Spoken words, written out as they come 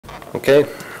Okay,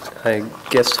 I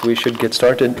guess we should get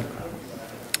started.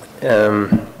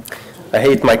 I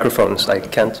hate microphones. I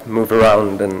can't move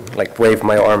around and like wave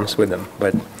my arms with them,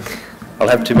 but I'll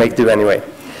have to make do anyway.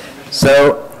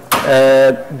 So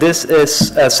this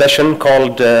is a session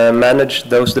called Manage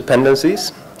Those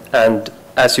Dependencies, and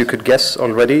as you could guess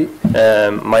already,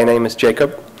 my name is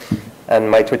Jacob,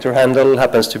 and my Twitter handle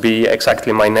happens to be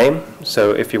exactly my name.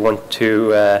 So if you want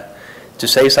to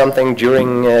say something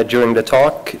during the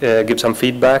talk, give some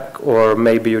feedback, or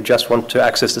maybe you just want to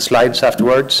access the slides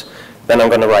afterwards, then I'm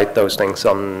going to write those things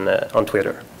on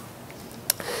Twitter.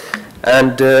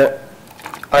 And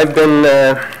I've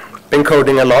been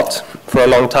coding a lot for a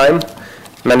long time,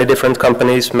 many different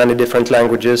companies, many different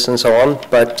languages, and so on.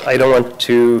 But I don't want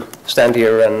to stand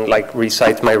here and like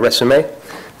recite my resume,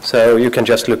 so you can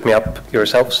just look me up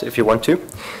yourselves if you want to.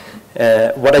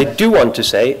 What I do want to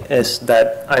say is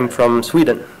that I'm from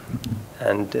Sweden.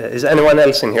 And is anyone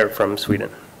else in here from Sweden?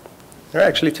 There are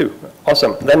actually two.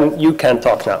 Awesome. Then you can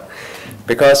talk now.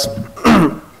 Because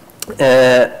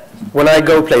when I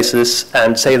go places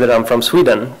and say that I'm from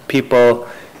Sweden, people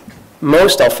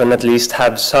most often at least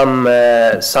have some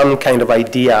kind of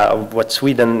idea of what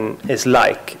Sweden is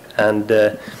like. And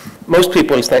most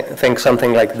people think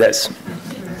something like this.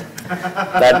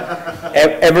 That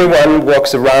everyone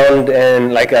walks around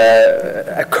in like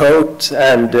a coat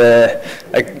and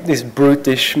like these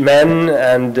brutish men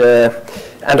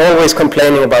and always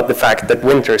complaining about the fact that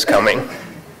winter is coming.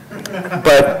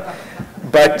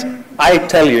 But I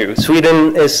tell you,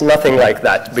 Sweden is nothing like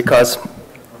that, because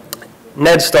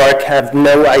Ned Stark have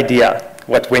no idea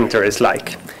what winter is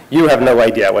like. You have no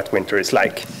idea what winter is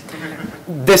like.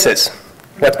 This is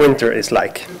what winter is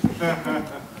like.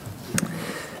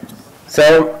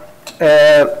 So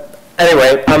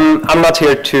anyway, I'm not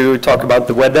here to talk about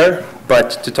the weather,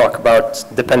 but to talk about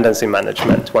dependency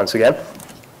management once again.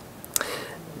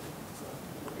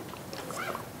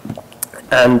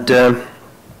 And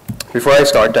before I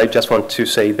start, I just want to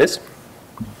say this.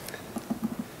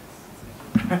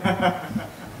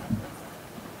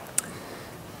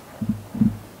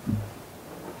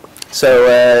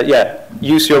 So yeah,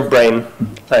 use your brain.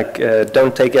 Like,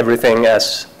 don't take everything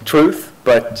as truth.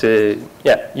 But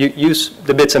yeah, you use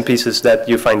the bits and pieces that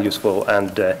you find useful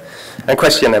and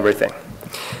question everything.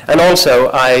 And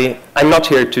also, I'm not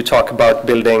here to talk about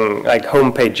building like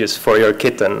home pages for your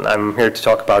kitten. I'm here to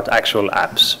talk about actual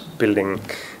apps, building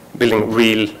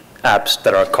real apps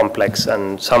that are complex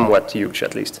and somewhat huge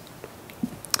at least.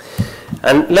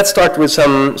 And let's start with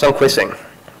some quizzing.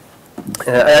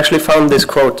 I actually found this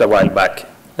quote a while back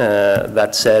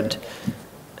that said,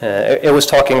 it was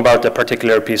talking about a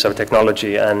particular piece of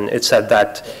technology, and it said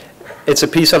that it's a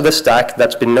piece of the stack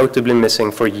that's been notably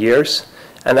missing for years,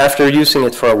 and after using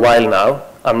it for a while now,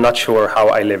 I'm not sure how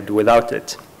I lived without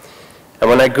it. And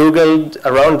when I Googled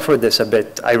around for this a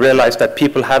bit, I realized that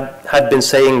people had been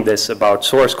saying this about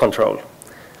source control.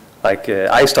 Like,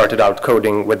 I started out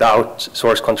coding without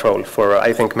source control for,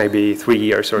 I think, maybe 3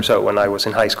 years or so when I was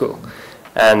in high school.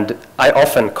 And I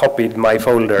often copied my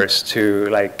folders to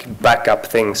like back up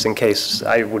things in case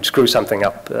I would screw something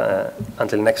up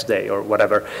until next day or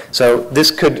whatever. So this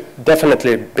could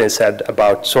definitely be said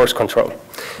about source control.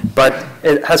 But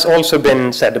it has also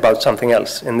been said about something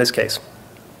else in this case.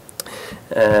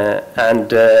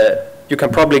 And you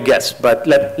can probably guess, but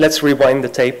let's rewind the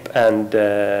tape and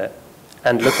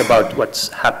look about what's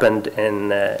happened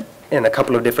in a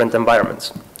couple of different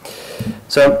environments.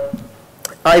 So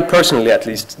I personally, at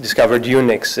least, discovered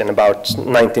Unix in about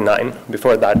 '99.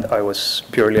 Before that, I was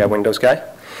purely a Windows guy.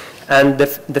 And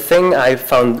the thing I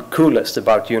found coolest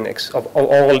about Unix, of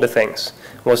all the things,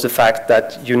 was the fact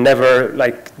that you never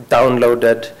like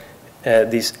downloaded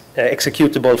these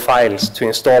executable files to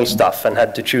install stuff and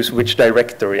had to choose which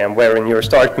directory and where in your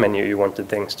start menu you wanted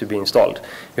things to be installed.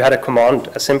 You had a command,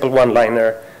 a simple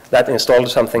one-liner that installed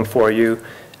something for you,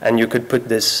 and you could put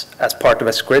this as part of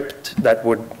a script that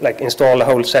would like install a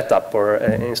whole setup or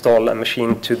install a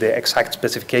machine to the exact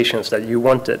specifications that you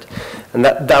wanted. And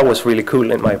that was really cool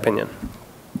in my opinion.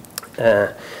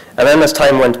 And then as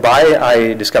time went by,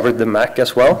 I discovered the Mac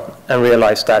as well and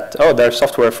realized that, oh, there's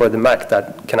software for the Mac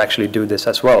that can actually do this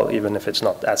as well, even if it's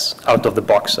not as out of the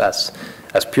box as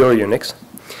pure Unix.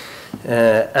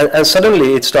 And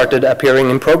suddenly it started appearing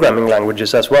in programming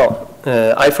languages as well.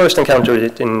 I first encountered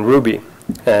it in Ruby,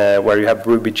 where you have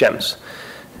Ruby gems,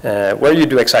 where you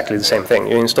do exactly the same thing.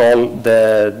 You install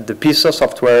the piece of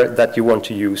software that you want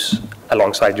to use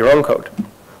alongside your own code.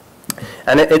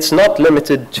 And it's not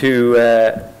limited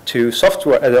to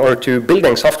software or to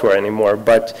building software anymore,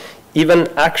 but even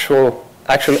actual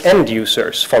end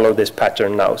users follow this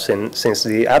pattern now since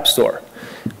the App Store.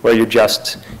 where you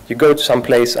go to some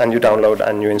place and you download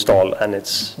and you install and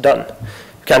it's done.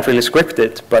 You can't really script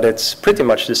it, but it's pretty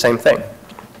much the same thing.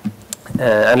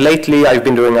 And lately I've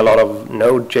been doing a lot of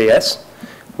Node.js,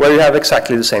 where you have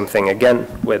exactly the same thing again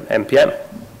with NPM.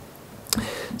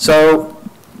 So,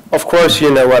 of course,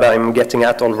 you know what I'm getting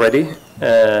at already,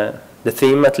 the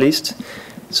theme at least.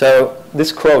 So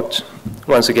this quote,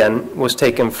 once again, was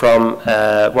taken from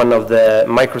one of the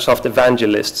Microsoft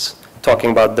evangelists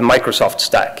talking about the Microsoft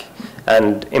stack,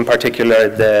 and in particular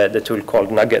the tool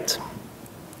called Nugget,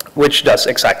 which does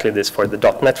exactly this for the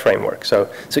 .NET framework. So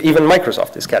even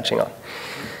Microsoft is catching on.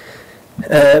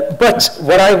 But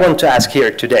what I want to ask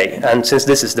here today, and since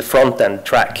this is the front-end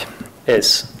track,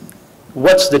 is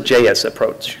what's the JS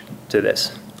approach to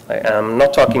this? I'm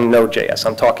not talking Node.js,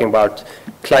 I'm talking about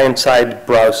client-side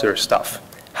browser stuff.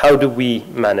 How do we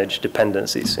manage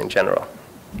dependencies in general?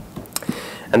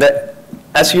 And that,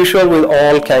 as usual with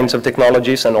all kinds of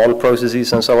technologies and all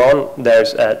processes and so on,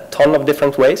 there's a ton of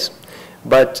different ways.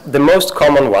 But the most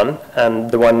common one, and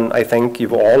the one I think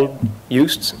you've all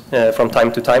used from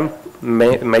time to time,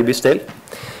 maybe still,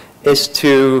 is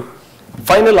to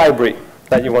find a library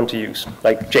that you want to use,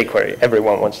 like jQuery.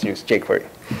 Everyone wants to use jQuery.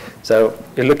 So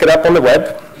you look it up on the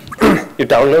web, you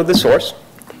download the source,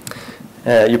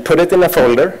 you put it in a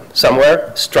folder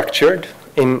somewhere structured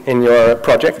in your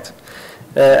project,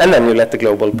 and then you let the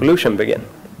global pollution begin.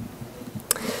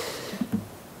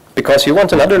 Because you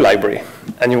want another library,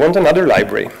 and you want another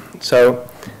library. So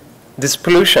this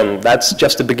pollution, that's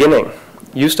just the beginning.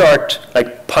 You start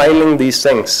like piling these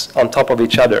things on top of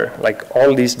each other, like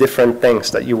all these different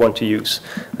things that you want to use,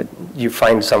 that you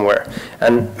find somewhere.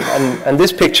 And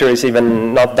this picture is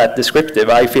even not that descriptive.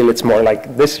 I feel it's more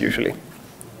like this usually.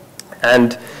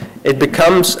 And it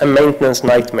becomes a maintenance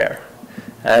nightmare.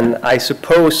 And I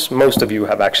suppose most of you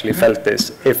have actually felt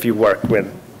this if you work with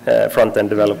front-end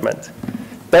development.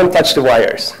 Don't touch the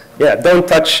wires. Yeah, don't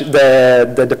touch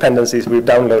the dependencies we've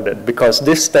downloaded, because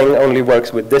this thing only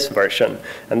works with this version,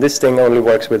 and this thing only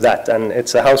works with that, and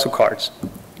it's a house of cards.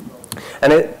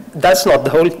 And that's not the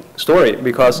whole story,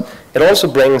 because it also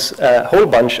brings a whole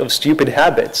bunch of stupid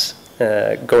habits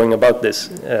going about this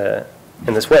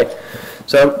in this way.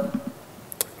 So,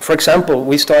 for example,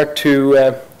 we want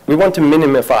to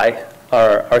minimify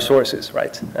our sources,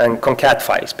 right, and concat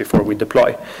files before we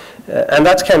deploy. And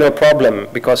that's kind of a problem,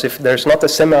 because if there's not a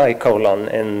semicolon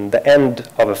in the end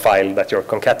of a file that you're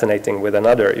concatenating with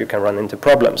another, you can run into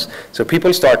problems. So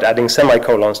people start adding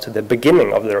semicolons to the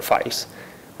beginning of their files,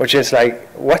 which is like,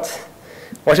 what?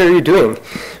 What are you doing?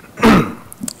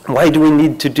 Why do we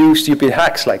need to do stupid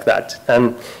hacks like that?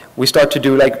 And we start to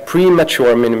do like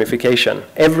premature minimification.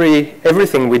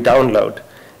 Everything we download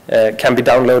can be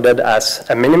downloaded as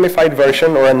a minimified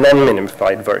version or a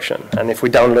non-minimified version. And if we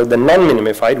download the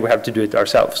non-minimified, we have to do it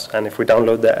ourselves. And if we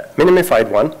download the minimified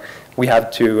one, we have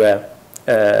a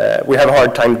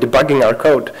hard time debugging our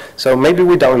code. So maybe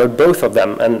we download both of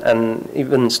them and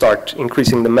even start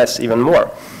increasing the mess even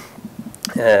more.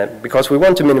 Because we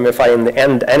want to minimify in the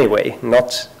end anyway,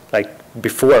 not like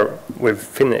before we've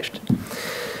finished.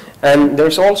 And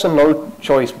there's also no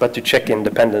choice but to check in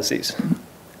dependencies.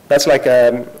 That's like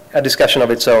a discussion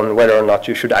of its own, whether or not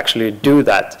you should actually do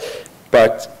that.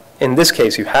 But in this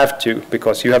case, you have to,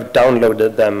 because you have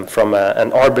downloaded them from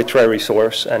an arbitrary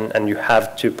source, and you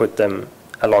have to put them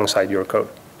alongside your code.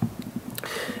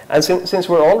 And since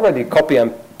we're already copy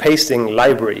and pasting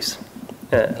libraries,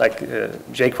 like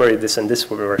jQuery this and this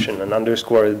version, and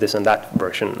underscore this and that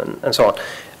version, and so on,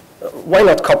 why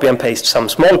not copy and paste some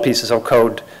small pieces of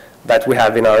code that we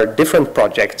have in our different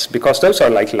projects, because those are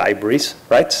like libraries,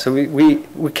 right? So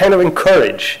we kind of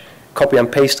encourage copy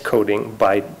and paste coding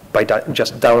by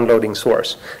just downloading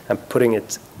source and putting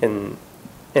it in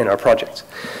our projects.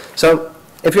 So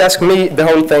if you ask me, the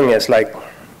whole thing is like,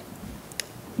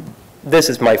 this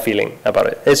is my feeling about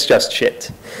it. It's just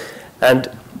shit. And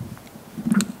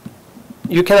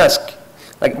you can ask,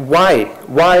 like, why?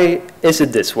 Why is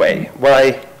it this way?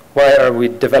 Why are we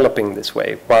developing this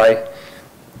way?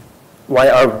 Why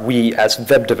are we as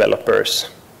web developers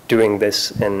doing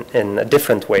this in a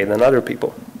different way than other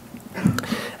people?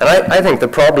 And I think the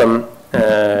problem,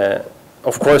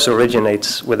 of course,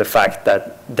 originates with the fact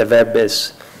that the web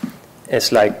is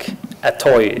like a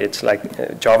toy. It's like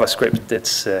JavaScript.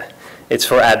 It's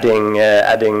for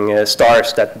adding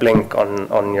stars that blink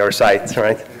on your site,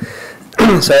 right?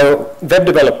 So web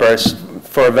developers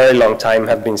for a very long time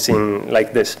have been seen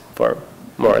like this, for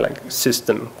more like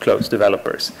system close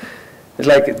developers. It's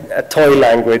like a toy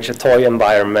language, a toy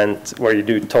environment where you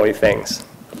do toy things,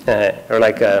 or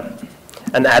like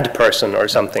an ad person or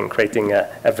something creating a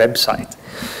website.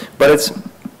 But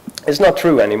It's not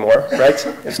true anymore, right?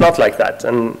 It's not like that.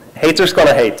 And haters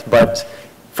gonna hate, but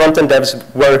front-end devs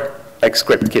were like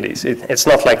script kiddies. It's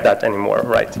not like that anymore,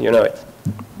 right? You know it.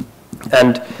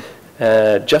 And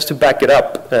just to back it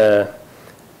up,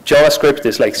 JavaScript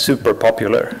is like super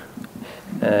popular.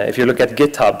 If you look at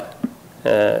GitHub,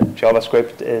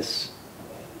 JavaScript is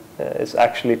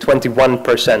actually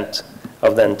 21%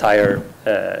 of the entire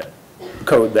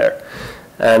code there.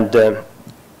 And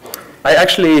I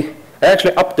actually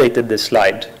updated this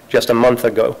slide just a month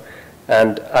ago,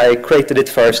 and I created it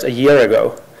first a year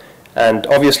ago. And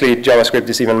obviously, JavaScript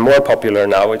is even more popular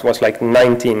now. It was like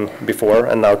 19 before,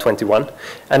 and now 21.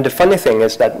 And the funny thing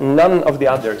is that none of the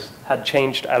others had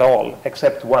changed at all,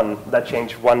 except one that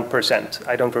changed 1%.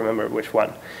 I don't remember which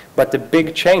one. But the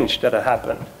big change that had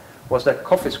happened was that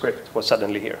CoffeeScript was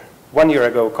suddenly here. 1 year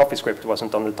ago, CoffeeScript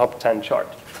wasn't on the top 10 chart.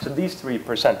 So these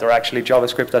 3% are actually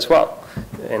JavaScript as well,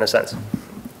 in a sense.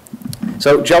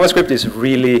 So JavaScript is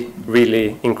really,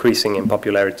 really increasing in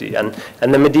popularity, and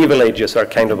the medieval ages are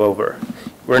kind of over.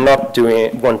 We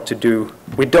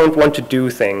don't want to do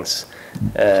things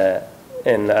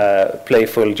in a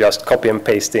playful, just copy and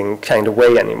pasting kind of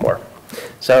way anymore.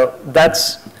 So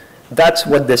that's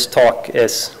what this talk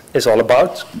is all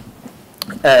about.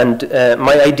 And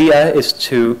my idea is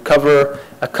to cover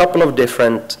a couple of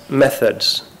different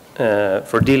methods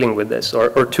for dealing with this,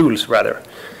 or tools rather.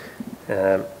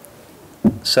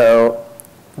 So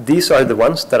these are the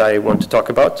ones that I want to talk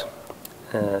about.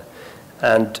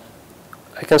 And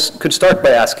I could start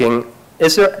by asking,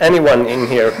 is there anyone in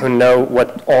here who know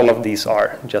what all of these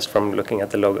are, just from looking at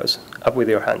the logos? Up with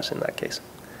your hands in that case.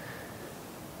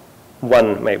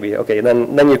 One, maybe. Okay,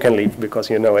 then you can leave because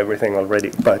you know everything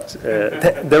already. But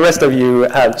the rest of you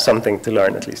have something to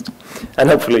learn at least. And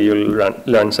hopefully you'll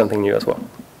learn something new as well.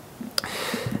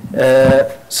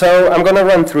 So I'm going to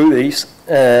run through these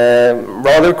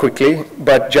rather quickly,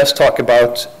 but just talk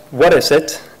about what is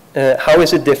it, how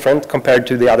is it different compared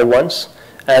to the other ones,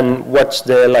 and what's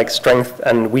the strength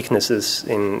and weaknesses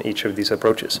in each of these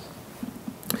approaches.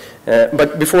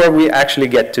 But before we actually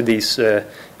get to these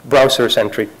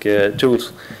browser-centric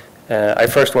tools, I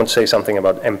first want to say something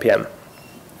about NPM,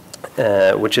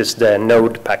 which is the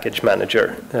Node package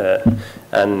manager.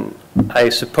 And I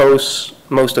suppose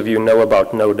most of you know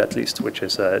about Node at least, which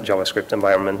is a JavaScript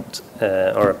environment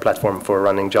or a platform for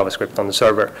running JavaScript on the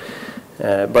server.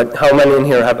 But how many in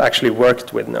here have actually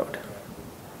worked with Node?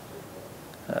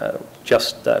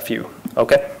 Just a few.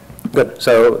 Okay, good.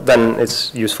 So then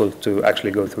it's useful to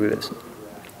actually go through this.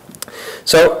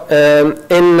 So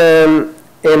in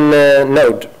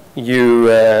Node, you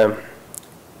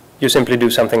simply do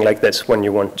something like this when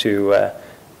you want to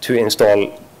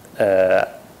install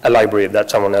a library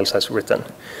that someone else has written.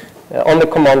 On the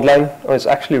command line, it's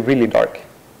actually really dark.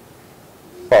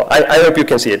 Well, I hope you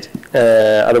can see it.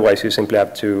 Otherwise, you simply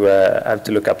have to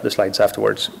look up the slides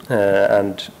afterwards,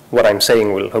 and what I'm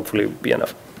saying will hopefully be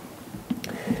enough.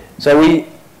 So we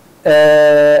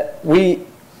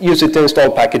use it to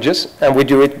install packages, and we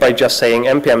do it by just saying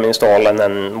npm install and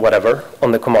then whatever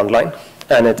on the command line,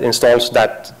 and it installs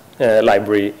that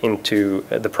library into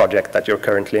the project that you're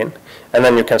currently in, and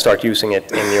then you can start using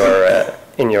it in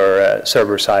your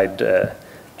server-side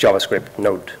JavaScript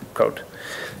Node code.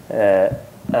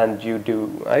 And you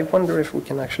do. I wonder if we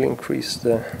can actually increase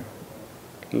the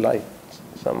light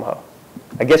somehow.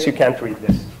 I guess you can't read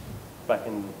this back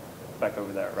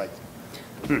over there, right?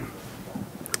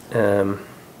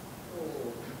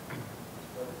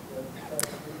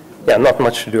 Yeah, not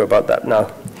much to do about that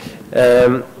now.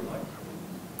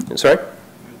 Sorry?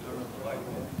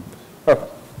 Oh.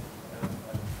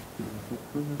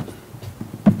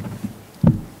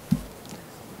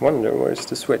 Wonder where's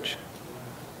the switch?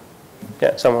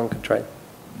 Yeah, someone could try.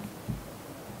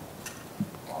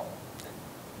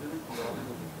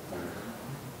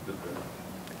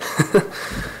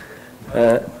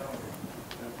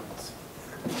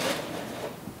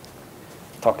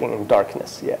 Talking in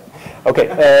darkness, yeah. Okay,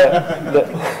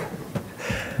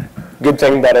 good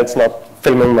thing that it's not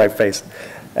filming my face.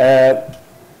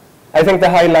 I think the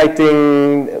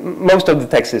highlighting, most of the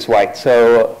text is white,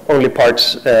 so only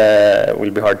parts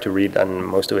will be hard to read, and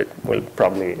most of it will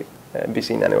probably be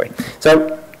seen anyway.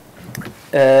 So,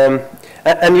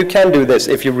 and you can do this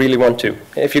if you really want to.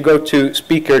 If you go to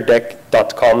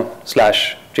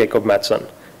speakerdeck.com/Jacob Mattsson,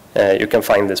 you can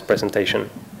find this presentation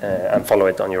and follow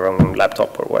it on your own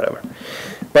laptop or whatever.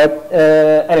 But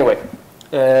anyway,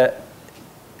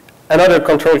 another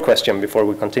control question before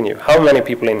we continue. How many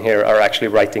people in here are actually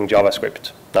writing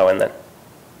JavaScript now and then?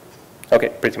 Okay,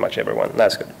 pretty much everyone.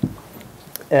 That's good.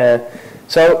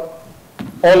 So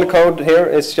all the code here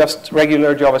is just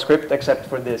regular JavaScript except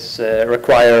for this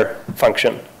require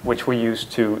function, which we use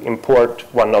to import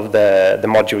one of the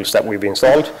modules that we've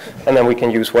installed, and then we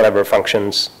can use whatever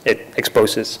functions it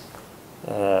exposes,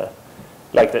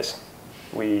 like this.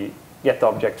 We get the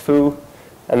object foo,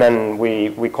 and then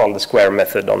we call the square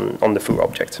method on the foo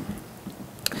object.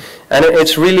 And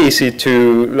it's really easy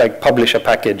to publish a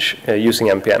package using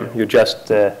NPM. You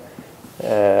just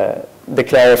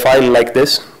declare a file like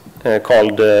this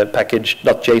called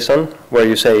package.json, where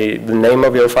you say the name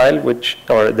of your file,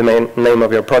 or the name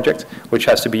of your project, which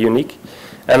has to be unique.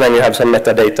 And then you have some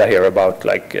metadata here about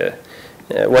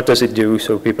what does it do,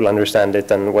 so people understand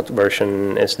it, and what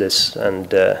version is this,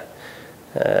 and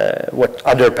what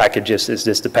other packages is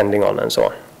this depending on, and so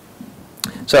on.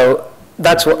 So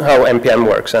that's how NPM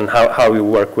works, and how we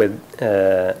work with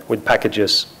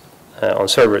packages on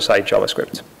server-side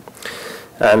JavaScript.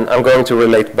 And I'm going to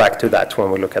relate back to that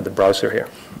when we look at the browser here.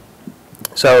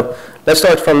 So let's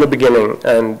start from the beginning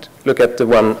and look at the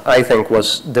one I think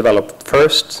was developed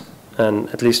first, and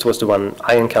at least was the one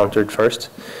I encountered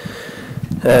first,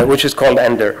 which is called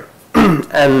Ender.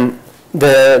 And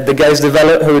the guys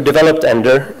who developed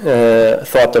Ender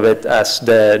thought of it as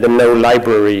the no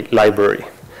library library,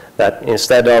 that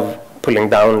instead of pulling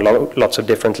down lots of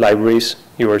different libraries,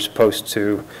 you were supposed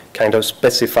to kind of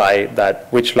specify that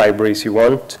which libraries you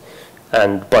want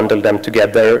and bundle them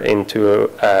together into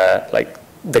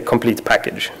the complete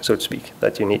package, so to speak,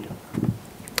 that you need.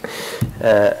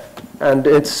 And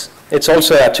it's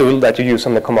also a tool that you use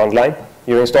on the command line.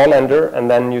 You install Ender, and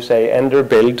then you say Ender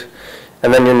build,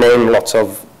 and then you name lots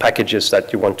of packages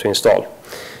that you want to install.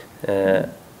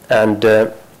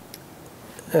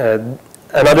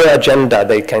 Another agenda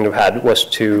they kind of had was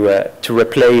to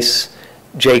replace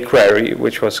jQuery,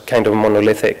 which was kind of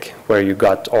monolithic, where you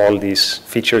got all these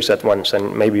features at once,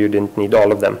 and maybe you didn't need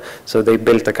all of them. So they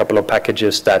built a couple of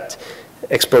packages that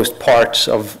exposed parts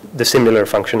of the similar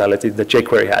functionality that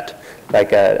jQuery had,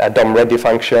 like a DOM-ready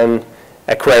function,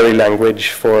 a query language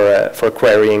for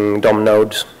querying DOM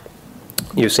nodes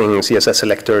using CSS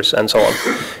selectors, and so on.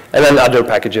 And then other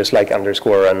packages like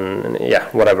underscore and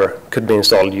whatever could be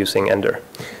installed using Ender.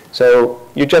 So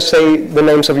you just say the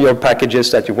names of your packages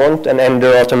that you want, and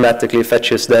Ender automatically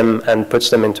fetches them and puts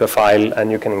them into a file, and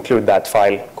you can include that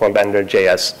file called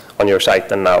ender.js on your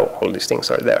site, and now all these things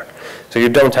are there. So you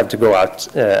don't have to go out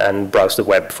and browse the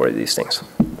web for these things.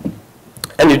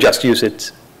 And you just use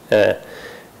it the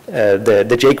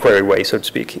jQuery way, so to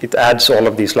speak. It adds all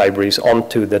of these libraries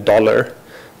onto the $.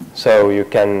 So you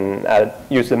can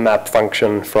use the map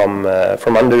function from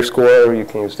underscore, you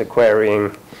can use the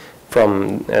querying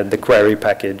from the query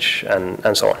package,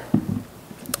 and so on.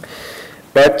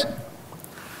 But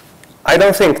I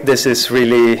don't think this is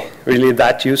really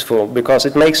that useful, because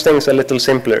it makes things a little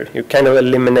simpler. You kind of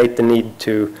eliminate the need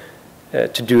to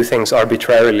do things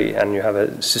arbitrarily, and you have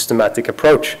a systematic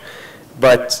approach.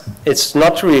 But it's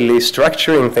not really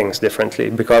structuring things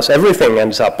differently, because everything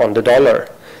ends up on the $.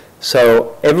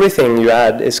 So everything you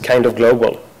add is kind of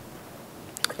global.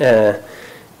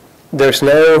 There's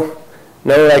no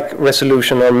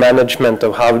resolution or management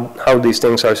of how these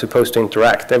things are supposed to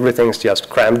interact. Everything's just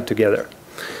crammed together.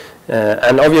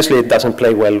 And obviously it doesn't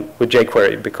play well with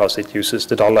jQuery because it uses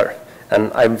the $.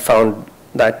 And I've found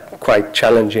that quite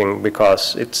challenging,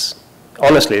 because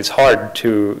honestly, it's hard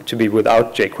to be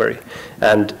without jQuery.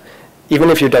 And even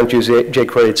if you don't use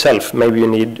jQuery itself, maybe you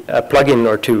need a plugin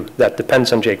or two that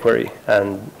depends on jQuery,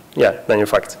 and then you're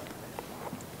fucked.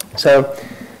 So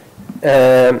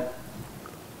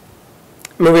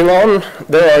moving on,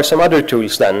 there are some other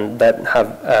tools then that have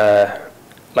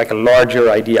a larger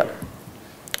idea.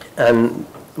 And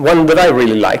one that I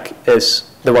really like is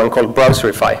the one called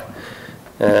Browserify.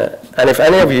 And if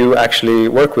any of you actually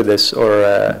work with this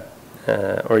or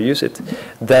use it,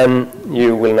 then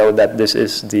you will know that this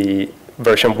is the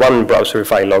version 1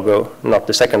 Browserify logo, not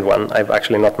the second one. I've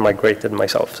actually not migrated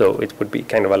myself, so it would be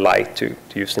kind of a lie to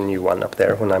use the new one up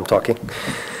there when I'm talking.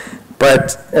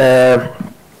 But the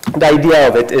idea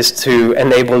of it is to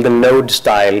enable the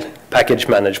node-style package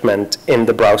management in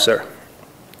the browser.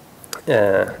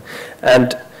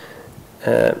 And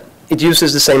it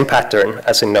uses the same pattern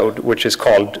as a node, which is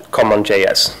called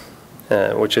CommonJS.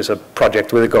 Which is a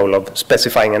project with the goal of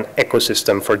specifying an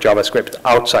ecosystem for JavaScript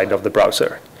outside of the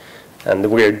browser. And the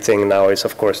weird thing now is,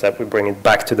 of course, that we bring it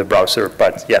back to the browser,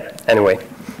 but anyway.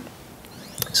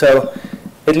 So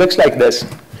it looks like this,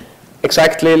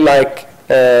 exactly like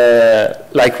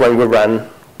when we ran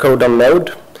code on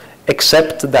Node,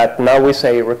 except that now we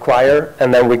say require,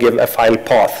 and then we give a file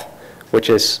path, which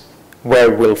is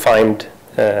where we'll find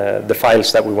the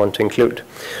files that we want to include.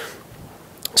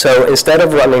 So instead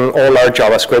of running all our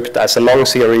JavaScript as a long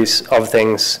series of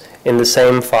things in the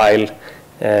same file,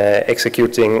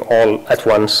 executing all at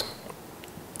once,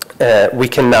 we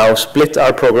can now split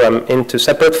our program into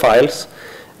separate files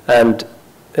and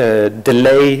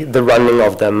delay the running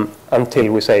of them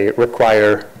until we say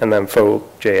require and then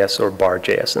faux.js or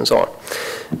bar.js and so on.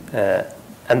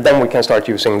 And then we can start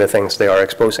using the things they are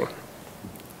exposing.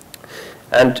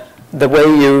 And the way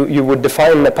you would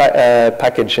define a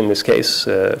package in this case,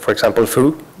 for example,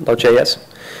 foo.js,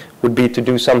 would be to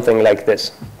do something like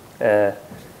this.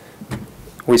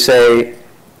 We say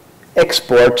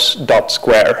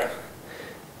exports.square.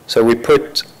 So we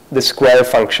put the square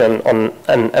function on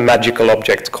a magical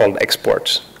object called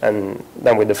exports, and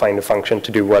then we define the function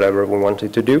to do whatever we want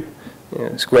it to do,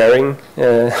 squaring,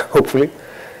 hopefully.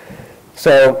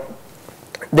 So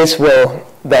this will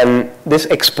then, this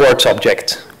exports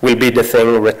object will be the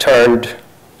thing returned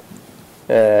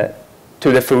to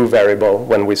the foo variable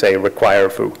when we say require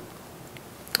foo.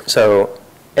 So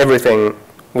everything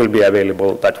will be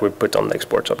available that we put on the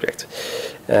exports object.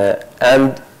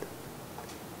 And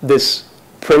this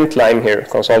print line here,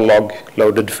 console log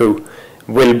loaded foo,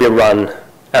 will be run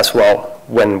as well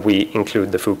when we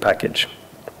include the foo package.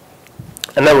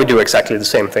 And then we do exactly the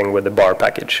same thing with the bar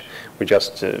package. We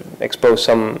just expose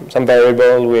some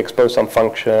variable, we expose some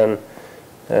function,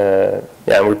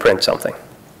 and we print something.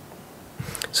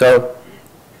 So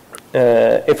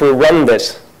if we run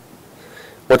this,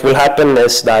 what will happen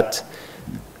is that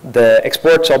the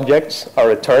exports objects are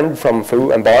returned from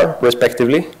foo and bar,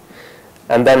 respectively.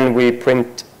 And then we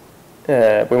print,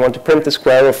 we want to print the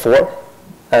square of 4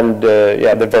 and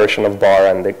the version of bar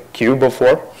and the cube of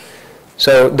 4.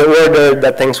 So the order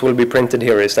that things will be printed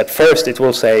here is that first it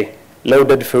will say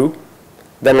loaded foo,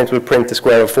 then it will print the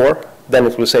square of 4, then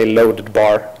it will say loaded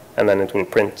bar, and then it will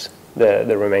print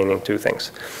the remaining 2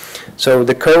 things. So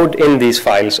the code in these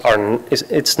files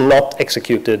it's not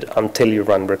executed until you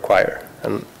run require,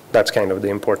 and that's kind of the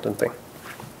important thing.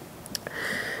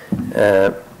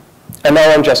 And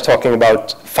now I'm just talking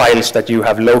about files that you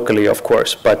have locally, of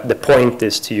course, but the point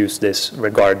is to use this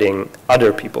regarding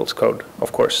other people's code,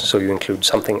 of course, so you include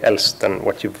something else than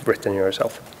what you've written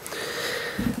yourself.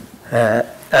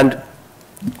 And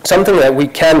something that we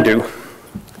can do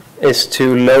is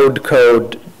to load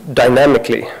code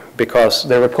dynamically, because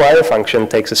the require function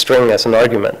takes a string as an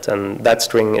argument, and that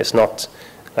string is not,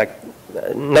 like,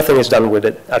 nothing is done with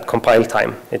it at compile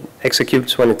time. It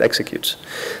executes when it executes.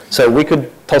 So we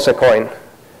could toss a coin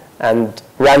and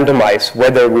randomize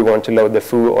whether we want to load the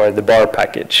foo or the bar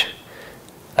package,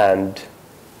 and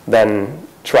then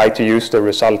try to use the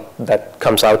result that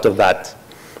comes out of that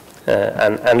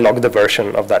and log the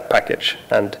version of that package.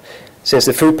 And since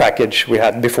the foo package we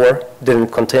had before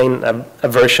didn't contain a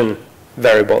version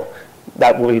variable,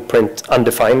 that will print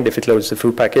undefined if it loads the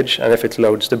foo package, and if it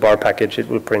loads the bar package, it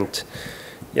will print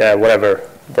whatever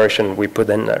version we put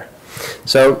in there.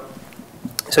 So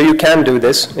you can do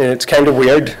this. It's kind of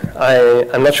weird.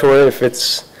 I'm not sure if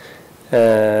it's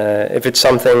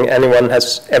something anyone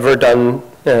has ever done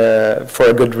for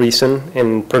a good reason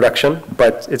in production,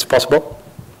 but it's possible.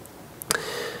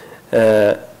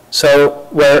 So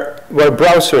where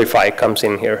Browserify comes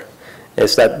in here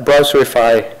is that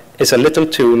Browserify is a little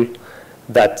tool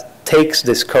that takes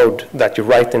this code that you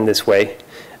write in this way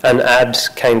and adds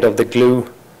kind of the glue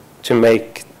to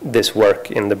make this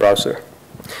work in the browser.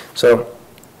 So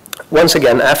once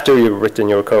again, after you've written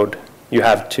your code, you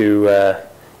have to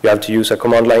use a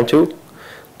command line tool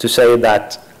to say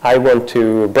that I want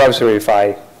to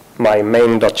browserify my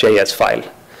main.js file,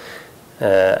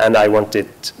 and I want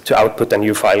it to output a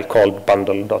new file called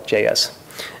bundle.js.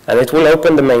 And it will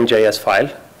open the main.js file,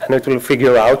 and it will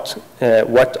figure out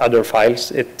what other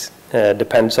files it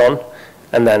depends on,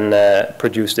 and then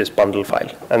produce this bundle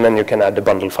file. And then you can add the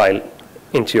bundle file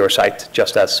into your site,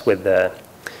 just as with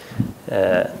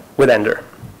Ender.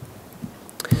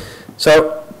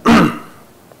 So,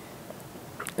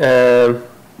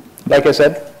 like I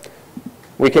said,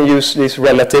 we can use this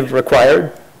relative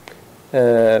required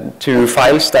to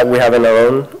files that we have in our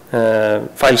own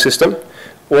file system,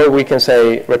 or we can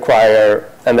say require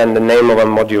and then the name of a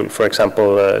module, for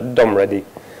example, DOM-ready,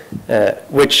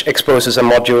 which exposes a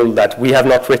module that we have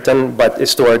not written but is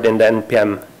stored in the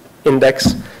npm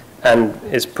index and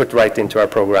is put right into our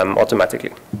program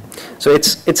automatically. So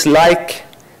it's like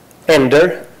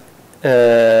Ender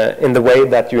in the way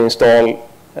that you install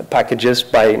packages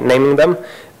by naming them,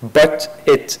 but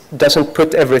it doesn't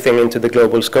put everything into the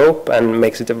global scope and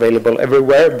makes it available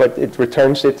everywhere, but it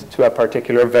returns it to a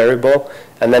particular variable,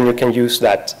 and then you can use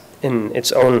that in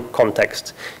its own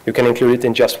context. You can include it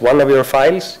in just one of your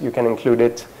files. You can include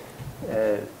it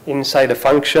inside a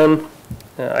function.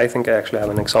 I think I actually have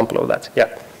an example of that. Yeah.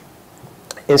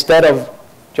 Instead of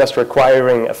just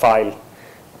requiring a file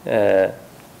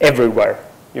everywhere,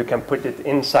 you can put it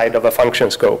inside of a function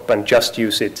scope and just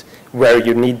use it where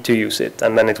you need to use it,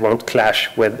 and then it won't clash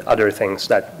with other things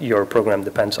that your program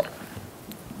depends on.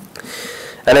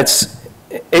 And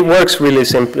it works really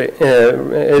simply.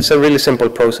 It's a really simple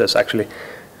process, actually.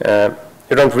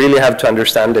 You don't really have to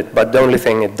understand it, but the only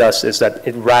thing it does is that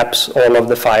it wraps all of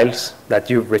the files that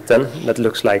you've written that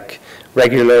looks like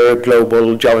regular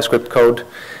global JavaScript code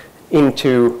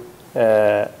into,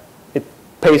 it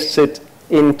pastes it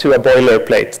into a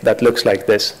boilerplate that looks like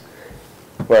this,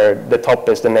 where the top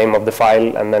is the name of the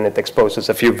file, and then it exposes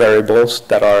a few variables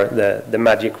that are the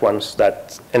magic ones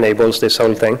that enables this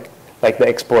whole thing, like the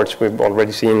exports we've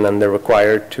already seen, and they're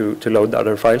required to load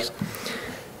other files.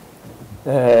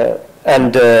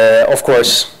 Of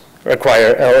course,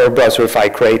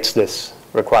 Browserify creates this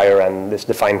require and this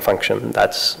define function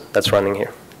that's running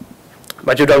here.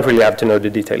 But you don't really have to know the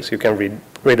details. You can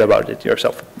read about it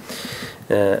yourself.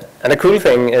 And the cool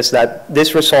thing is that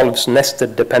this resolves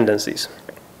nested dependencies.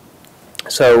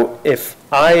 So if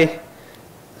I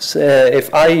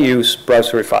use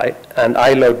Browserify and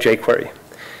I load jQuery,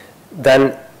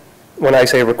 then when I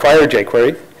say require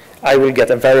jQuery, I will get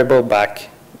a variable back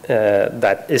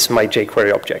that is my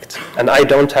jQuery object. And I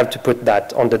don't have to put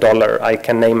that on the $. I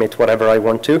can name it whatever I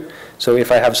want to. So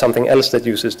if I have something else that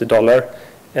uses the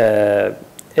 $,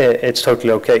 it's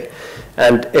totally okay.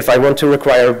 And if I want to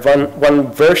require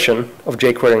one version of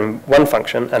jQuery in one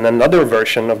function and another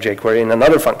version of jQuery in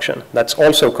another function, that's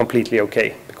also completely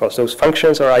okay, because those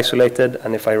functions are isolated,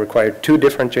 and if I require 2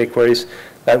 different jQueries,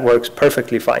 that works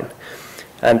perfectly fine.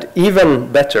 And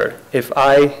even better, if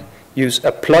I use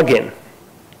a plugin,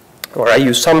 or I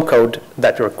use some code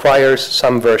that requires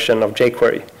some version of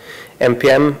jQuery,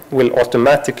 NPM will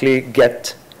automatically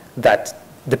get that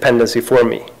dependency for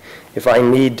me. If I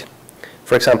need,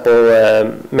 for example,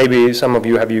 maybe some of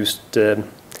you have used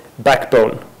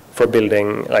Backbone for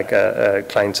building like a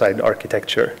client-side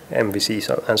architecture, MVC,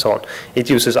 and so on. It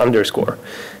uses underscore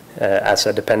as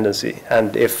a dependency.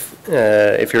 And if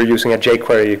you're using a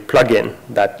jQuery plugin,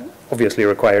 that obviously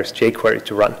requires jQuery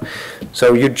to run.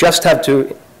 So you just have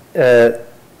to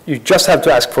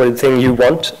ask for the thing you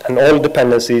want, and all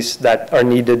dependencies that are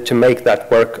needed to make that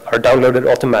work are downloaded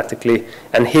automatically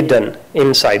and hidden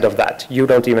inside of that. You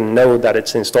don't even know that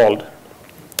it's installed.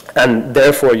 And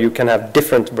therefore, you can have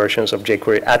different versions of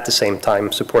jQuery at the same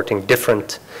time, supporting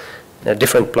different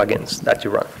plugins that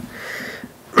you run.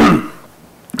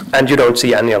 And you don't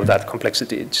see any of that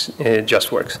complexity. It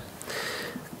just works.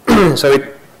 So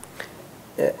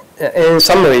in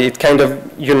summary, it kind of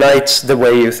unites the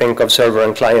way you think of server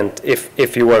and client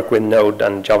if you work with Node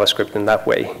and JavaScript in that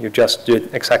way. You just do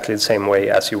it exactly the same way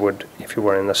as you would if you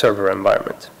were in a server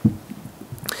environment.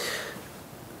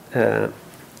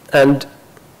 And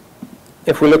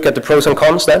if we look at the pros and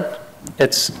cons then,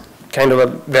 it's kind of a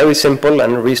very simple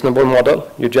and reasonable model.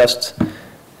 You just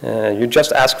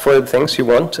ask for the things you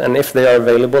want, and if they are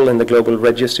available in the global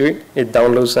registry, it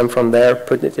downloads them from there,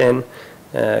 put it in,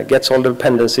 gets all the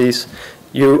dependencies.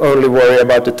 You only worry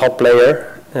about the top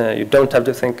layer. You don't have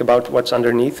to think about what's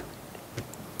underneath.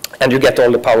 And you get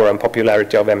all the power and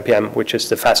popularity of NPM, which is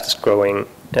the fastest growing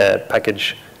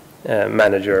package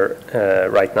manager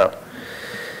right now.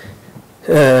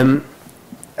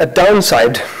 A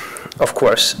downside, of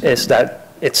course, is that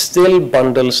it still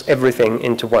bundles everything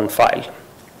into one file.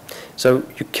 So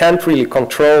you can't really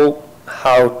control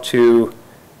how to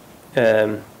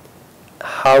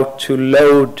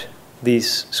load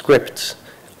these scripts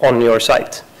on your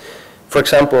site. For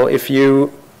example, if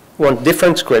you want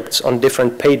different scripts on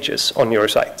different pages on your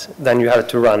site, then you have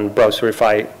to run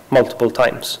Browserify multiple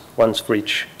times, once for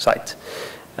each site.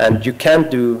 And you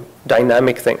can't do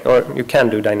dynamic things, or you can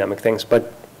do dynamic things,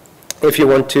 but if you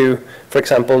want to, for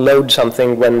example, load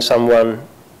something when someone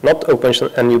not opens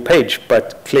a new page,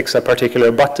 but clicks a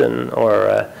particular button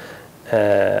or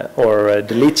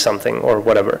deletes something or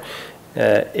whatever,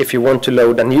 if you want to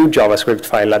load a new JavaScript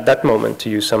file at that moment to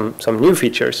use some new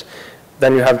features,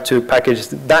 then you have to package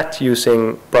that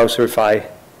using Browserify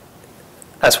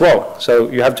as well. So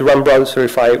you have to run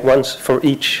Browserify once for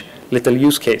each little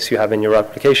use case you have in your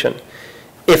application,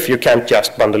 if you can't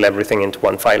just bundle everything into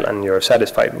one file and you're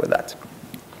satisfied with that.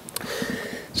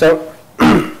 So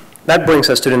that brings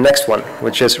us to the next one,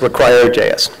 which is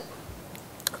RequireJS,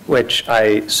 which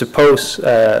I suppose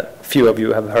few of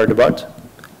you have heard about.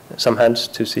 Some hands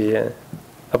to see,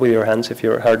 up with your hands if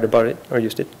you heard about it or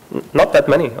used it. Not that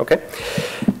many, okay.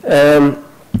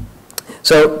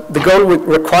 So the goal with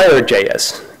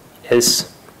RequireJS is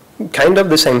kind of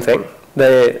the same thing.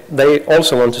 They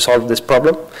also want to solve this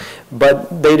problem,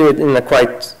 but they do it in a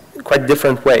quite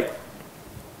different way.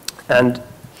 And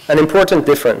an important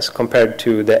difference compared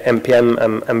to the NPM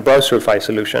and Browserify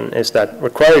solution is that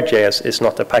RequireJS is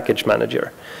not a package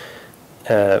manager.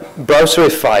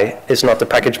 Browserify is not a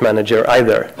package manager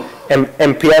either.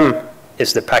 NPM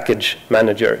is the package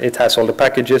manager. It has all the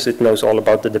packages, it knows all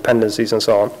about the dependencies and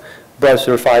so on.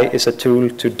 Browserify is a tool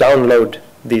to download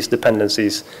these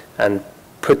dependencies and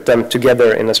put them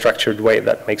together in a structured way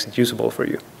that makes it usable for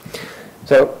you.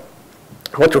 So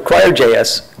what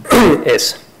RequireJS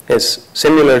is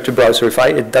similar to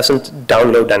Browserify. It doesn't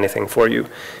download anything for you.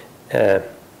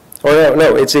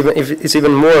 It's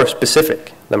even more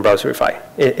specific than Browserify.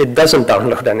 It doesn't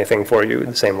download anything for you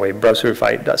the same way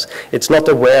Browserify does. It's not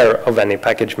aware of any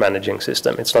package managing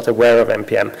system. It's not aware of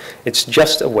NPM. It's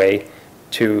just a way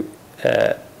to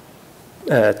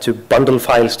bundle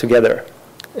files together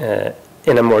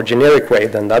in a more generic way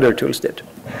than the other tools did.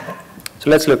 So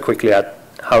let's look quickly at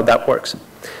how that works.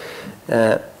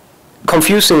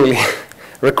 Confusingly,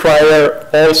 require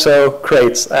also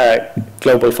creates a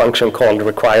global function called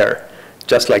require,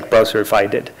 just like Browserify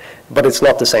did. But it's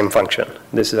not the same function.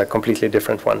 This is a completely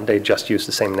different one. They just use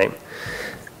the same name.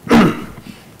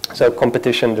 So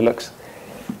competition deluxe.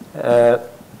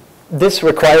 This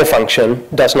require function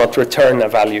does not return a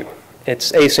value.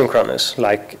 It's asynchronous,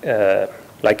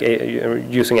 like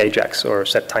using Ajax or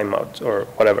set timeout or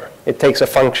whatever. It takes a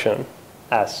function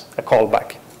as a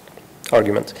callback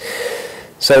argument.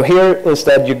 So here,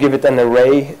 instead, you give it an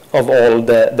array of all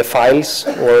the files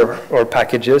or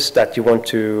packages that you want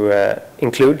to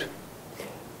include.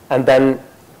 And then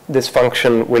this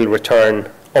function will return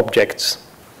objects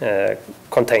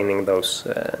containing those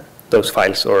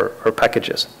files or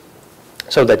packages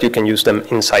so that you can use them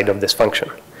inside of this function.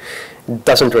 It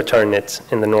doesn't return it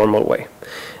in the normal way.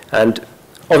 And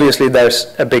obviously,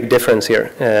 there's a big difference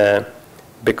here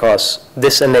because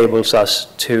this enables us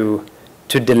to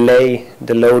delay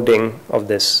the loading of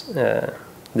this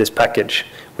package.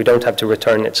 We don't have to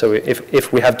return it. So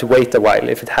if we have to wait a while,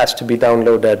 if it has to be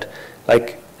downloaded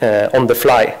like on the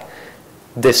fly,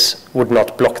 this would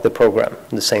not block the program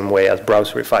the same way as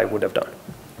Browserify would have done.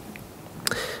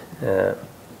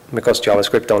 Because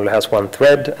JavaScript only has one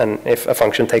thread, and if a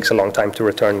function takes a long time to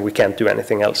return, we can't do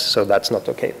anything else, so that's not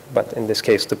okay. But in this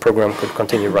case, the program could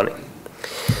continue running.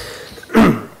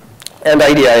 And the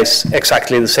idea is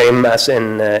exactly the same as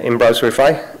in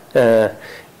Browserify.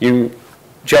 You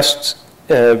just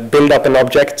build up an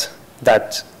object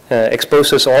that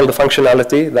exposes all the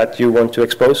functionality that you want to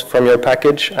expose from your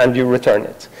package, and you return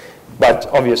it. But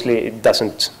obviously, it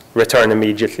doesn't return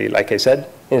immediately, like I said.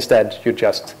 Instead, you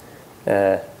just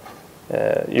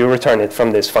you return it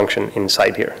from this function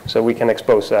inside here. So we can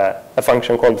expose a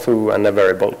function called foo and a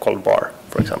variable called bar,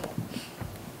 for example.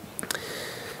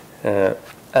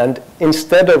 And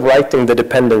instead of writing the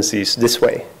dependencies this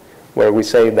way, where we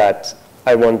say that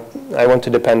I want to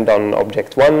depend on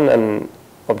object 1 and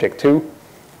object 2,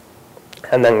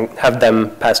 and then have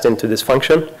them passed into this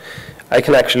function, I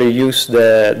can actually use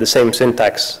the same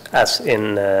syntax as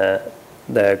in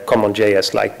the common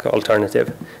JS-like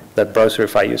alternative that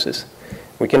Browserify uses.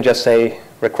 We can just say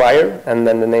require and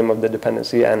then the name of the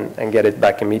dependency and get it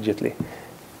back immediately.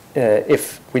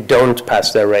 If we don't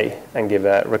pass the array and give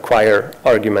a require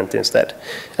argument instead.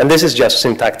 And this is just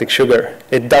syntactic sugar.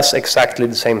 It does exactly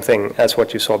the same thing as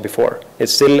what you saw before.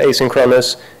 It's still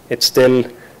asynchronous. It still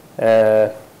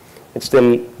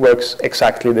works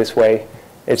exactly this way.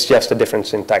 It's just a different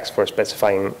syntax for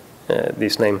specifying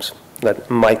these names that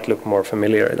might look more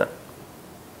familiar then.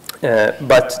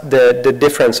 But the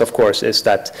difference, of course, is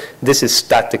that this is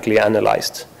statically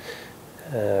analyzed.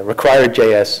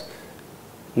 RequireJS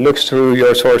looks through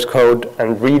your source code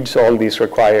and reads all these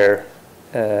require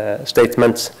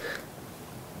statements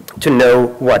to know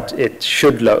what it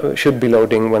should be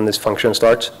loading when this function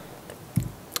starts.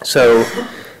 So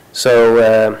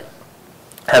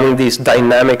having these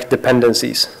dynamic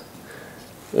dependencies,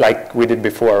 like we did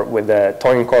before with the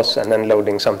toin costs and then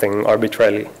loading something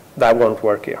arbitrarily, that won't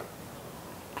work here.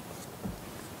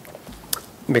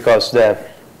 Because the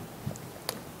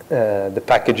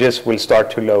packages will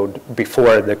start to load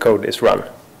before the code is run.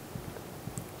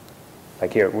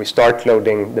 Like here, we start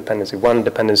loading dependency 1,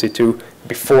 dependency 2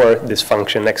 before this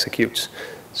function executes.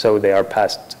 So they are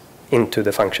passed into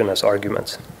the function as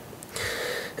arguments.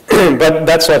 But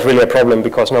that's not really a problem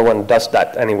because no one does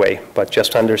that anyway, but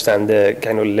just to understand the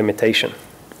kind of limitation.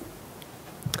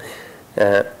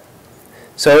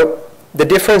 So the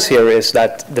difference here is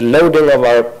that the loading of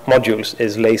our modules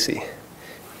is lazy.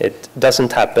 It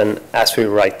doesn't happen as we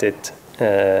write it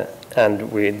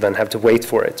and we then have to wait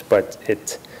for it. But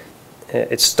it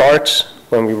starts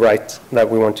when we write that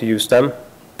we want to use them,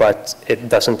 but it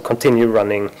doesn't continue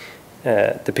running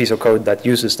the piece of code that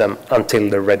uses them until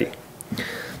they're ready.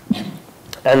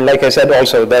 And like I said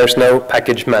also, there's no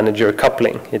package manager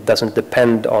coupling. It doesn't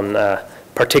depend on a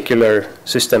particular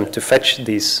system to fetch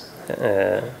these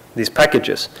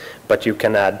packages, but you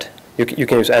can add, you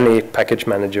can use any package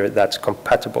manager that's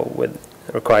compatible with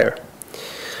Require.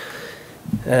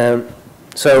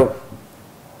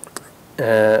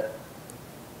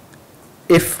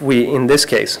 If we, in this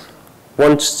case,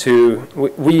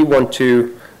 we want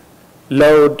to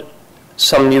load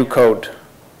some new code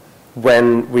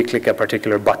when we click a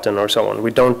particular button or so on.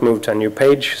 We don't move to a new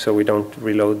page, so we don't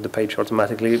reload the page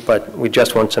automatically, but we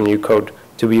just want some new code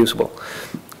to be usable.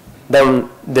 Then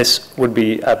this would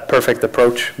be a perfect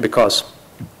approach, because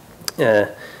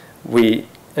it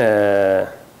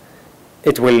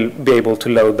will be able to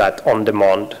load that on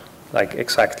demand, like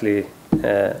exactly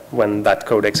when that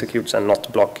code executes and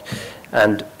not block.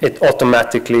 And it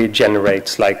automatically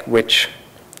generates like which,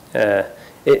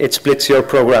 it splits your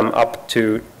program up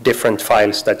to different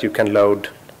files that you can load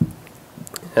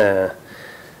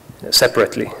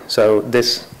separately. So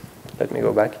this, let me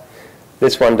go back.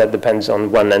 This one that depends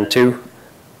on 1 and 2,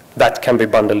 that can be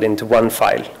bundled into one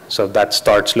file. So that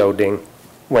starts loading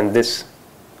when this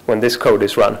code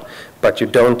is run. But you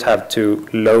don't have to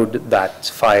load that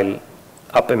file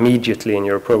up immediately in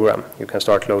your program. You can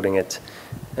start loading it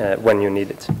when you need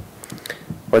it.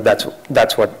 But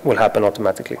that's what will happen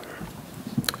automatically.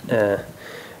 The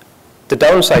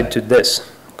downside to this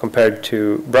compared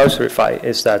to Browserify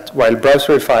is that while the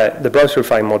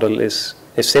Browserify model is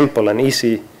simple and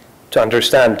easy to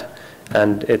understand,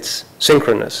 and it's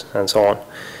synchronous and so on,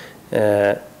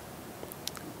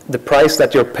 the price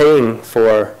that you're paying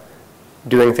for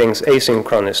doing things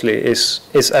asynchronously is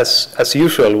as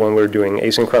usual when we're doing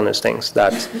asynchronous things,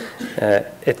 that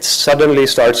it suddenly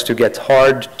starts to get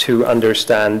hard to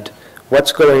understand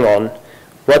what's going on,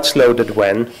 what's loaded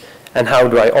when, and how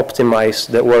do I optimize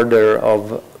the order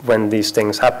of when these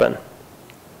things happen.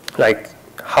 Like,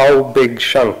 how big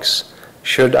chunks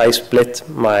should I split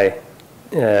my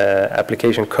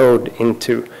application code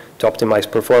into to optimize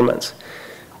performance?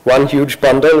 One huge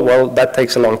bundle, well, that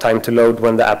takes a long time to load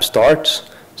when the app starts,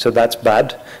 so that's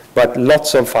bad. But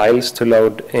lots of files to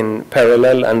load in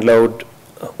parallel and load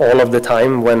all of the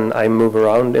time when I move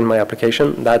around in my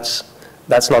application, that's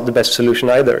not the best solution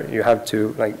either. You have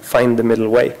to like find the middle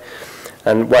way.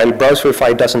 And while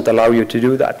Browserify doesn't allow you to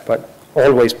do that, but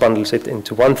always bundles it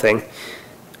into one thing,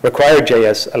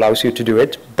 RequireJS allows you to do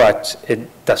it, but it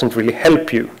doesn't really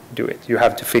help you do it. You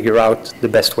have to figure out the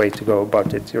best way to go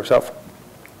about it yourself.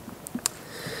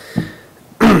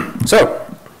 So,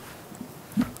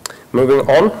 moving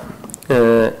on.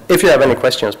 If you have any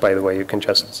questions, by the way, you can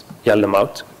just yell them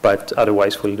out, but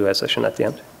otherwise we'll do a session at the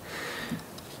end.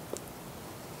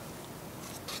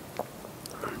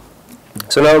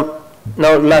 So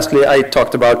now lastly, I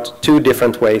talked about two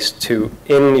different ways to,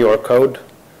 in your code,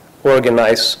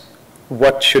 organize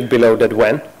what should be loaded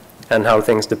when and how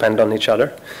things depend on each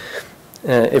other.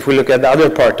 If we look at the other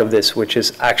part of this, which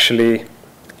is actually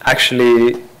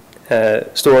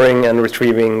storing and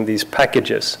retrieving these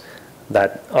packages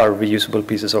that are reusable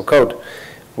pieces of code,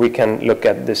 we can look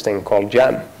at this thing called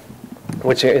Jam,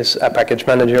 which is a package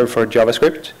manager for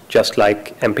JavaScript, just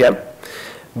like NPM.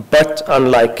 But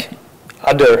unlike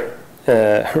other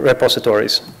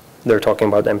repositories, they're talking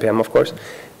about NPM, of course,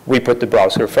 we put the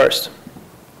browser first.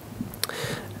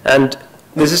 And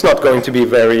this is not going to be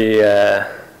very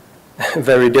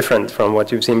very different from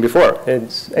what you've seen before.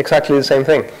 It's exactly the same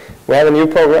thing. We have a new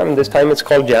program, this time it's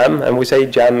called Jam, and we say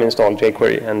Jam install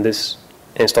jQuery, and this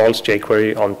installs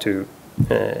jQuery onto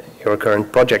your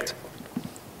current project.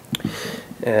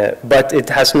 But it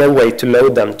has no way to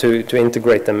load them, to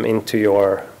integrate them into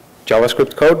your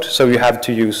JavaScript code, so you have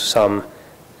to use some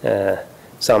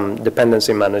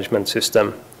dependency management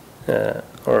system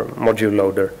or module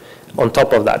loader on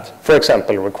top of that. For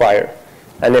example, Require.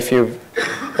 And if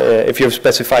you've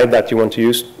specified that you want to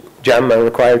use Jam and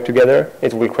Require together,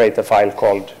 it will create a file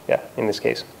called, in this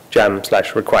case,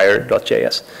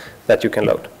 jam/require.js that you can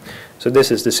load. So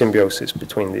this is the symbiosis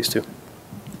between these two.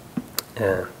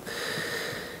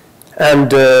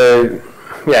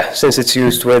 Since it's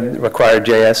used with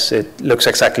RequireJS, it looks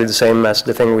exactly the same as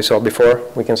the thing we saw before.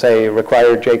 We can say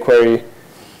require jQuery,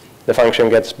 the function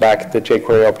gets back the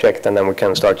jQuery object, and then we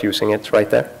can start using it right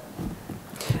there.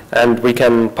 And we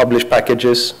can publish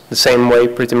packages the same way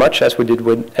pretty much as we did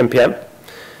with NPM,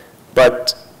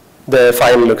 but the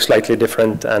file looks slightly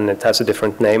different and it has a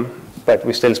different name, but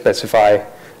we still specify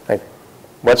like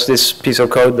what's this piece of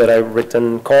code that I've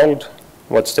written called?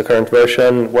 What's the current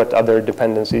version? What other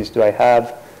dependencies do I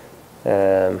have?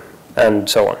 And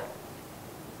so on.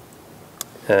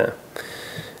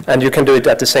 And you can do it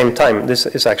at the same time. This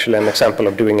is actually an example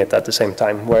of doing it at the same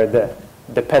time, where the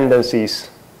dependencies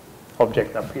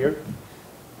object up here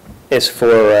is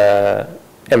for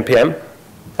NPM,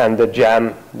 and the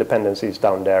jam dependencies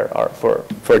down there are for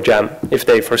jam, if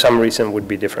they for some reason would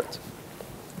be different.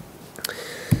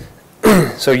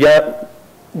 So yeah,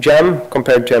 jam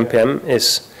compared to NPM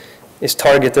is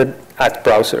targeted at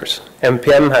browsers.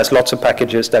 NPM has lots of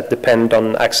packages that depend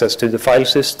on access to the file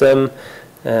system,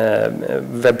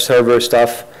 web server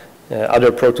stuff,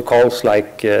 other protocols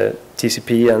like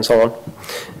TCP and so on,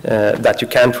 that you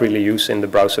can't really use in the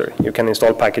browser. You can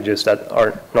install packages that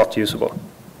are not usable,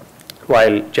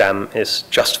 while jam is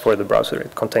just for the browser.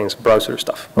 It contains browser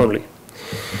stuff only.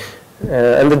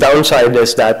 And the downside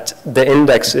is that the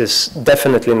index is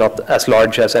definitely not as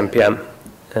large as NPM.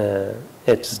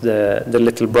 It's the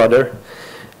little brother.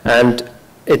 And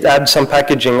it adds some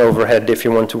packaging overhead if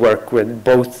you want to work with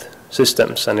both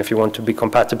systems and if you want to be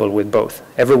compatible with both.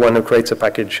 Everyone who creates a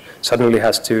package suddenly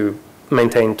has to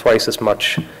maintain twice as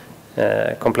much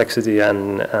complexity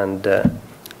and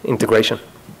integration.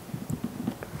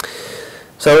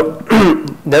 So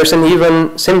there's an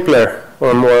even simpler,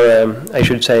 or more, I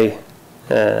should say,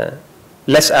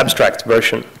 less abstract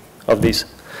version of these.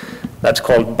 That's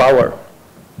called Bower,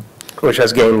 which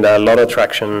has gained a lot of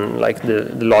traction like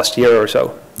the last year or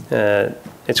so.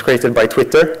 It's created by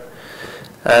Twitter,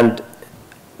 and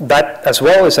that as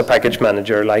well is a package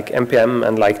manager like NPM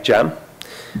and like Jam.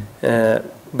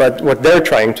 But what they're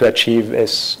trying to achieve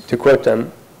is, to quote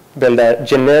them, build a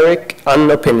generic,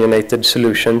 unopinionated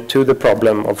solution to the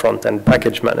problem of front-end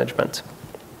package management.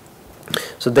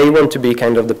 So they want to be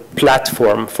kind of the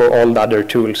platform for all the other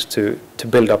tools to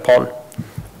build upon.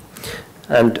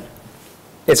 And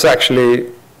it's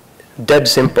actually dead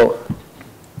simple,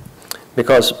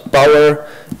 because Bower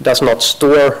does not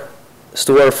store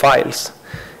files.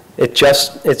 It's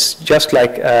just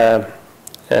like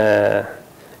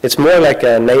it's more like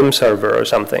a name server or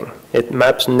something. It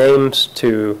maps names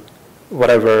to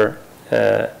whatever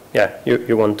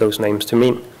you want those names to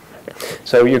mean.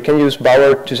 So you can use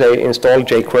Bower to say install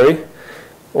jQuery,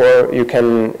 or you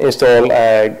can install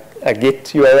a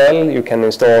Git URL, you can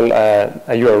install a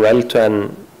URL to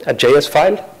a JS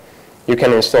file, you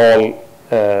can install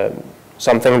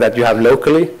something that you have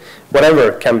locally,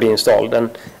 whatever can be installed.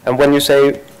 And when you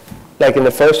say, like in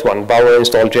the first one, Bower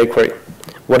install jQuery,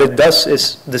 what it does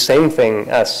is the same thing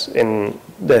as in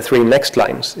the 3 next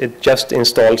lines. It just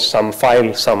installs some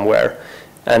file somewhere,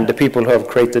 and the people who have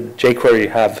created jQuery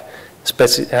have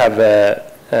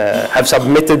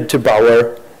submitted to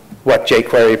Bower what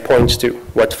jQuery points to.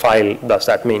 What file does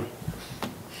that mean?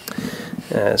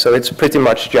 So it's pretty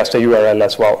much just a URL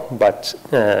as well, but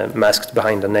masked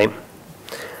behind a name.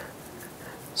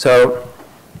 So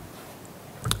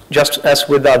just as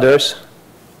with others,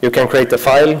 you can create a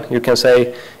file. You can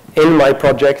say, in my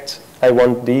project, I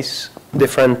want these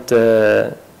different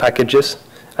packages.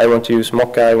 I want to use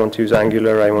Mocha, I want to use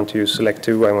Angular, I want to use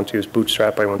Select2, I want to use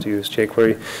Bootstrap, I want to use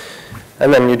jQuery.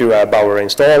 And then you do a Bower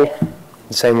install,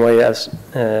 the same way as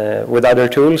with other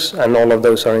tools, and all of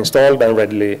those are installed and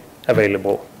readily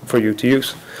available for you to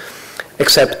use.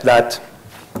 Except that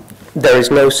there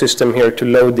is no system here to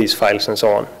load these files and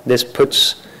so on. This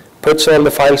puts all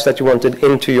the files that you wanted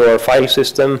into your file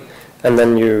system, and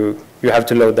then you have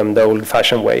to load them the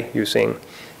old-fashioned way using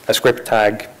a script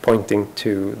tag pointing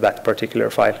to that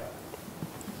particular file.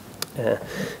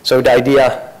 So the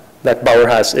idea that Bower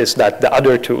has is that the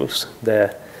other tools,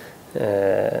 the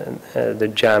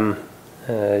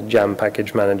Jam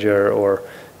package manager or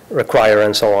Require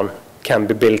and so on, can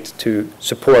be built to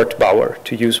support Bower,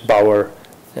 to use Bower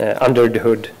under the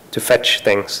hood to fetch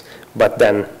things, but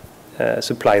then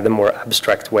supply the more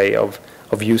abstract way of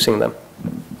using them.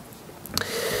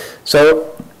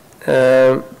 So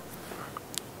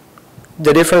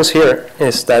the difference here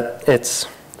is that this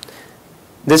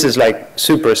is like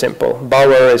super simple.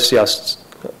 Bower is just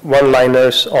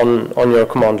one-liners on your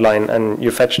command line, and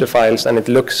you fetch the files, and it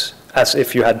looks as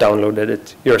if you had downloaded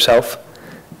it yourself,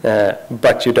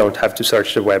 but you don't have to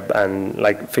search the web and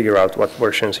like figure out what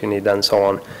versions you need and so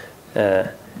on.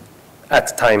 At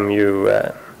the time you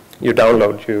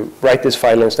download, you write this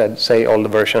file instead, say all the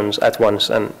versions at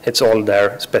once, and it's all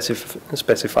there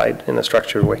specified in a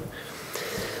structured way.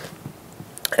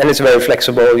 And it's very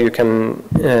flexible. You can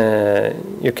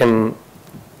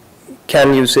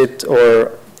use it,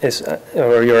 or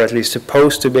you're at least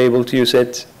supposed to be able to use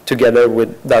it together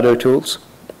with the other tools.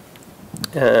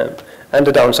 And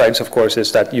the downsides, of course,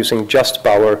 is that using just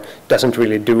Bower doesn't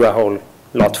really do a whole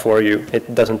lot for you.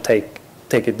 It doesn't take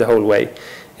it the whole way.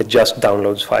 It just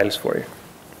downloads files for you.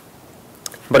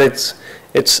 But it's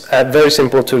a very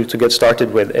simple tool to get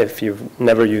started with if you've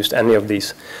never used any of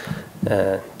these,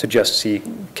 to just see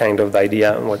kind of the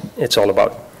idea and what it's all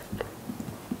about.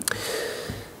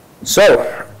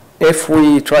 So, if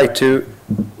we try to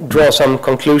draw some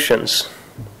conclusions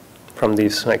from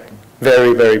these like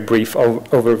very, very brief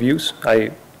overviews,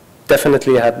 I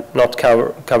definitely had not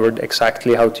covered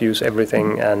exactly how to use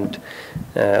everything and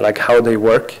like how they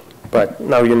work, but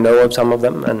now you know of some of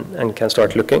them and can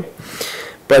start looking.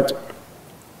 But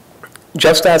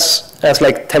just as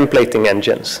like templating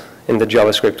engines in the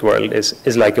JavaScript world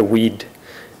is like a weed,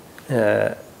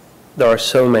 there are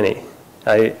so many.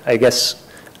 I guess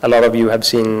a lot of you have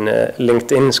seen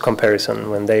LinkedIn's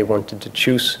comparison when they wanted to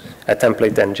choose a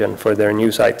template engine for their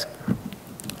new site.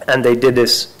 And they did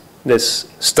this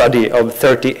study of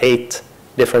 38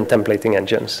 different templating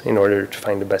engines in order to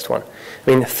find the best one. I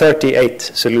mean, 38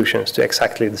 solutions to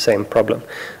exactly the same problem.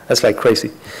 That's like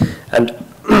crazy. And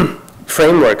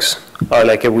frameworks are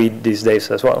like a weed these days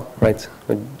as well, right?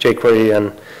 With jQuery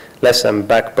and Less and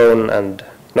Backbone and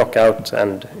Knockout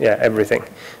and yeah, everything.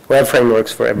 We have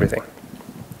frameworks for everything.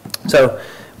 So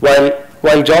while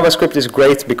JavaScript is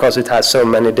great because it has so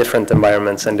many different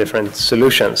environments and different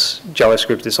solutions,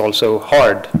 JavaScript is also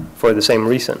hard for the same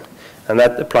reason. And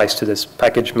that applies to this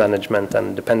package management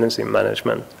and dependency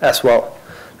management as well.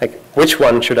 Like, which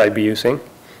one should I be using?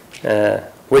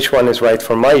 Which one is right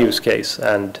for my use case?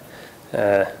 And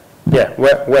yeah,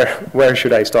 where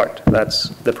should I start? That's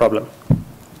the problem.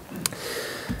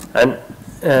 And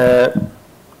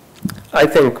I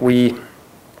think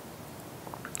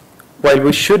while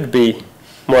we should be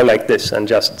more like this and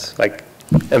just like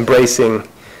embracing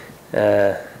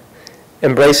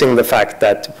the fact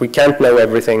that we can't know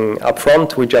everything up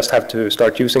front, we just have to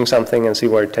start using something and see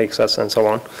where it takes us and so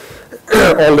on.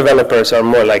 All developers are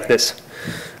more like this.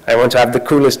 I want to have the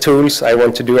coolest tools, I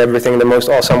want to do everything the most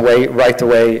awesome way, right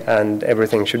away, and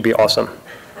everything should be awesome.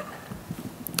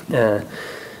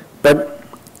 But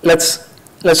let's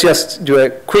just do a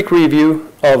quick review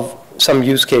of some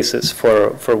use cases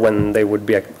for when they would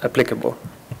be applicable.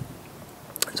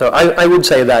 So I would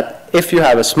say that if you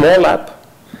have a small app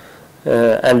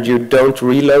and you don't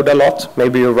reload a lot,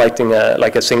 maybe you're writing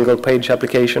like a single page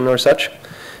application or such,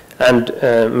 and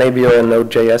maybe you're a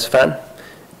Node.js fan,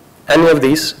 any of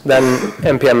these, then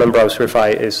NPM and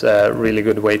Browserify is a really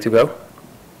good way to go.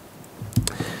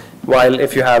 While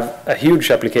if you have a huge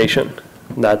application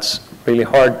that's really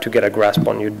hard to get a grasp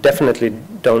on, you definitely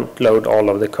don't load all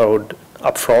of the code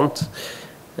up front,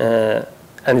 and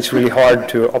it's really hard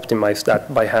to optimize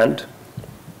that by hand.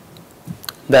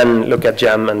 Then look at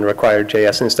Gem and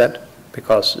RequireJS instead,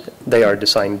 because they are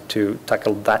designed to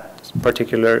tackle that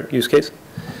particular use case.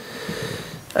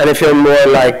 And if you're more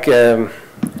like,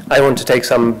 I want to take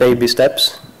some baby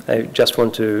steps, I just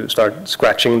want to start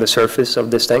scratching the surface of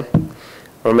this thing,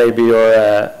 or maybe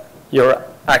you're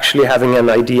actually having an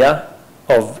idea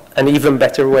of an even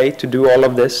better way to do all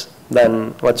of this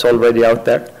than what's already out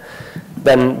there,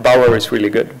 then Bower is really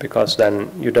good, because then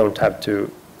you don't have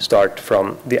to start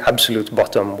from the absolute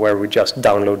bottom where we just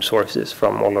download sources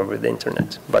from all over the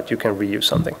internet, but you can reuse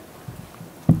something.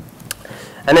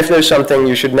 And if there's something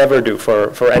you should never do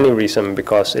for any reason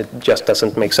because it just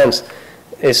doesn't make sense,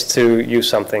 is to use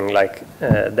something like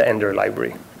the Ender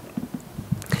library.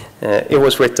 It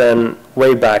was written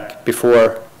way back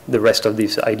before the rest of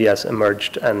these ideas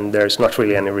emerged, and there's not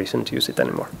really any reason to use it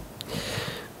anymore.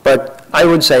 But I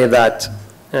would say that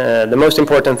the most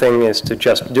important thing is to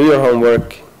just do your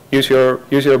homework, use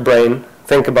your brain,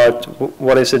 think about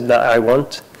what is it that I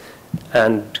want,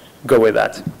 and go with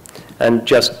that. And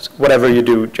just whatever you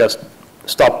do, just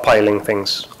stop piling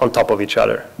things on top of each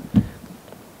other.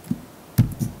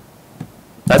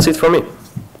 That's it for me.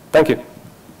 Thank you.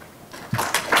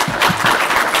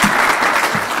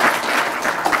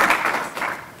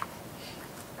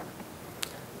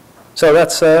 So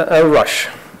that's a rush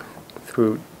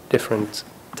through different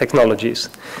technologies.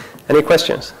 Any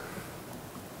questions?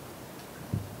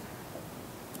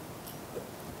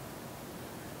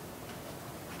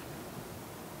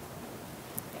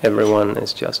 Everyone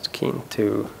is just keen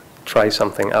to try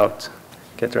something out,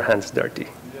 get their hands dirty. Do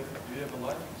you have a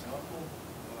live example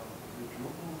with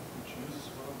Drupal which uses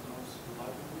one of those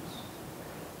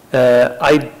libraries?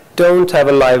 I don't have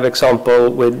a live example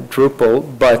with Drupal,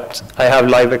 but I have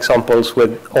live examples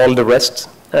with all the rest,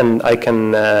 and I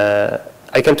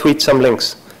can tweet some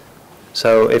links.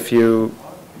 So if you,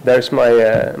 there's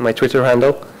my my Twitter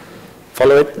handle,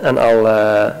 follow it, and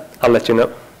I'll let you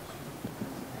know.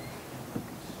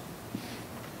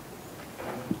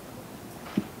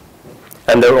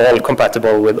 And they're all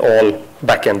compatible with all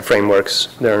backend frameworks.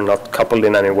 They're not coupled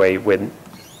in any way with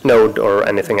Node or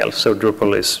anything else. So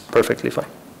Drupal is perfectly fine.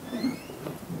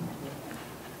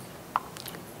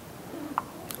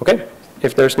 Okay,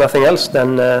 if there's nothing else,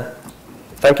 then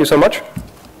thank you so much.